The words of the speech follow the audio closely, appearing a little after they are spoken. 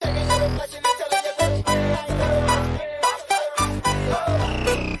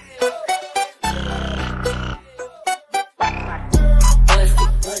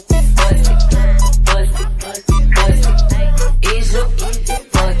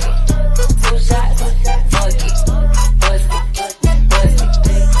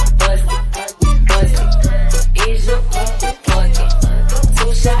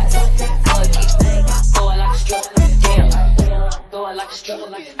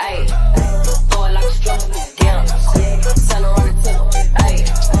ayy. Throw it like a stripper, damn. Turn around and tip, ayy.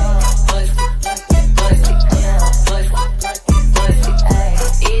 Bust it, bust it, bust it, ayy.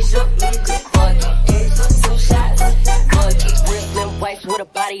 Is your fuck it? 2 shots, fuck it. Real slim waist with a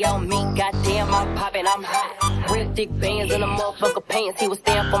body on me. Goddamn, I'm poppin', I'm hot. Real thick bands in the motherfucker pants. He was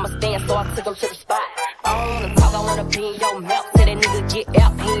staying for my stand, so I took him to the spot. I don't wanna talk, I wanna be in your mouth. Tell that nigga get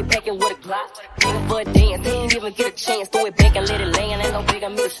out, he ain't packing with a Glock. Nigga for a dance, he ain't even get a chance. Throw it back and let it land, ain't no big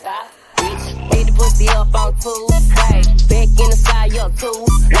on me to stop. Bitch, beat the pussy up on 2, hey. Back in the side, up 2,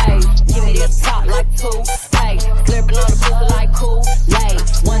 hey. Give me that top like 2, hey. Slurping on the pussy like cool, hey.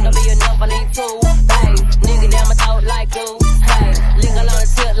 One don't be enough, I need 2, hey. Nigga down my throat like glue, hey. Lick on the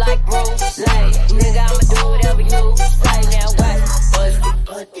tip like Bruce, hey. Nigga, I'ma do whatever you say. Now watch,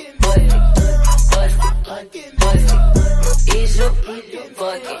 bust it, bust it, bust it, bust it. Is you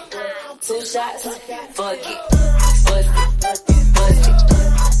fuck it? 2 shots, fuck it. Bust it, bust it,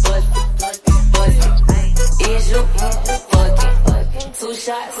 bust it, bust it. Is you fuck it? 2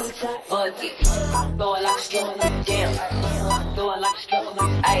 shots, fuck it. Throw it like a stripper, damn. Throw it like a stripper,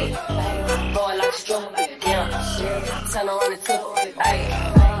 ayy. Throw it like a stripper, damn. Turn around and tip, ayy.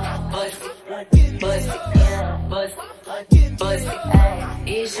 Bust it, bust it, bust it, bust it, ayy.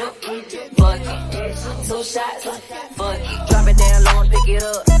 Is you fuck it? 2 shots, fuck it. Drop it down low and pick it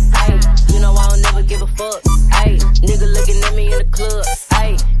up, ayy. You know I don't never give a fuck, ayy. Nigga looking at me in the club,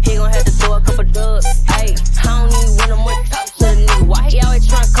 ayy. He gon' have to throw a couple dubs, ayy. I don't even want no more talk to the nigga. Why he always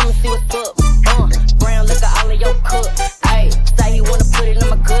tryna come and see what's up? Brown liquor all in your cup, ayy. Say he wanna put it in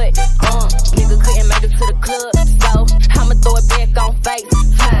my gut, nigga couldn't make it to the club, so I'ma throw it back on face.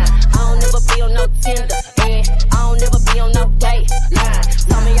 I don't never be on no Tinder, and I don't never be on no date.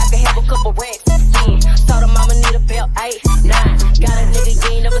 Told me I could have a couple racks, told him I'ma need a belt, 8, 9. Got a nigga you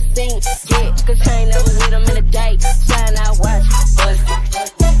ain't never seen yet, cause I ain't never with him in a day. Shine out, watch, bust it,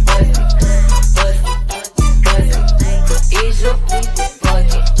 bust it, bust it, bust it. Is you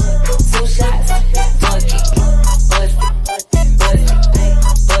fuck it? 2 shots, fuck it. Bust it, bust it,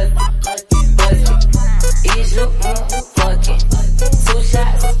 bust it, bust it. Is you fuck it? 2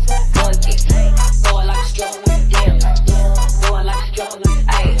 shots, fuck it. Throw it like a stripper, damn. Throw it like a stripper,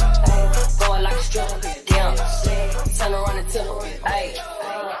 ayy. Throw it like a stripper, damn. Turn around and tip, ayy.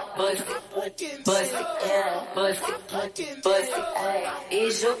 Bust it, bust it, bust it, bust it, ayy.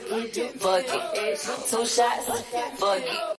 Is you fuck it? 2 shots, fuck it.